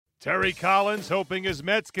Terry Collins hoping his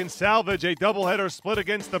Mets can salvage a doubleheader split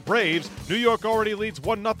against the Braves. New York already leads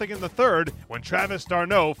 1-0 in the third when Travis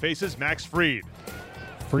d'Arnaud faces Max Fried.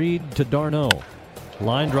 Fried to d'Arnaud.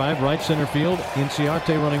 Line drive, right center field.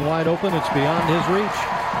 Inciarte running wide open. It's beyond his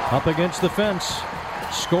reach. Up against the fence.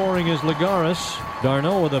 Scoring is Lagares.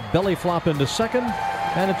 d'Arnaud with a belly flop into second.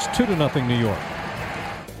 And it's 2-0 New York.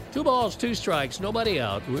 2 balls, 2 strikes, nobody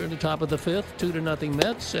out. We're in the top of the fifth, 2-0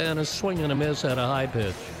 Mets, and a swing and a miss at a high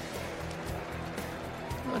pitch.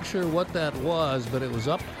 Not sure what that was, but it was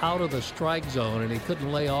up out of the strike zone, and he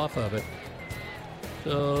couldn't lay off of it.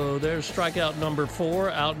 So there's strikeout number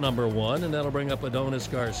 4, out number 1, and that'll bring up Adonis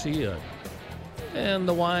Garcia. And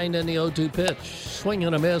the wind and the 0-2 pitch. Swing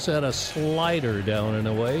and a miss at a slider down and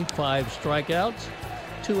away. 5 strikeouts,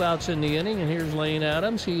 2 outs in the inning, and here's Lane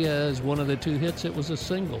Adams. He has one of the 2 hits. It was a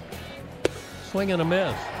single. Swing and a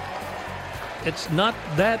miss. It's not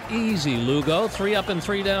that easy, Lugo. 3 up and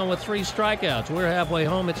 3 down with 3 strikeouts. We're halfway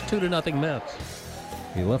home. It's 2-0 Mets.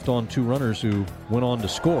 He left on 2 runners who went on to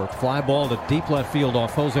score. Fly ball to deep left field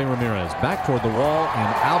off Jose Ramirez. Back toward the wall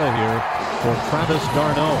and out of here for Travis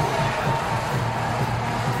d'Arnaud.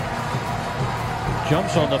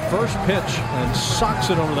 Jumps on the first pitch and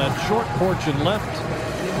socks it over that short porch and left.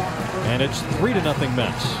 And it's 3-0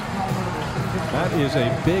 Mets. That is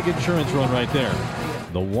a big insurance run right there.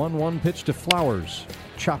 The 1-1 pitch to Flowers.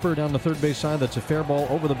 Chopper down the third base side. That's a fair ball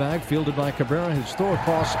over the bag. Fielded by Cabrera. His throw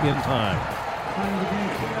across in time.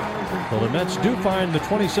 Well, the Mets do find the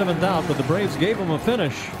 27th out, but the Braves gave them a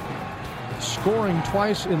finish. Scoring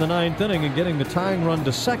twice in the 9th inning and getting the tying run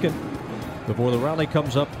to second before the rally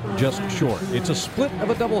comes up just short. It's a split of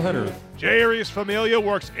a doubleheader. Jeurys Familia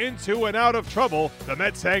works into and out of trouble. The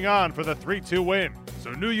Mets hang on for the 3-2 win. So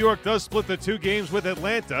New York does split the 2 games with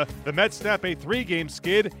Atlanta. The Mets snap a 3-game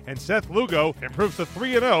skid, and Seth Lugo improves to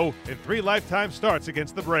 3-0 in 3 lifetime starts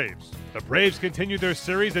against the Braves. The Braves continue their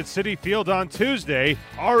series at Citi Field on Tuesday.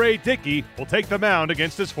 R.A. Dickey will take the mound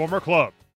against his former club.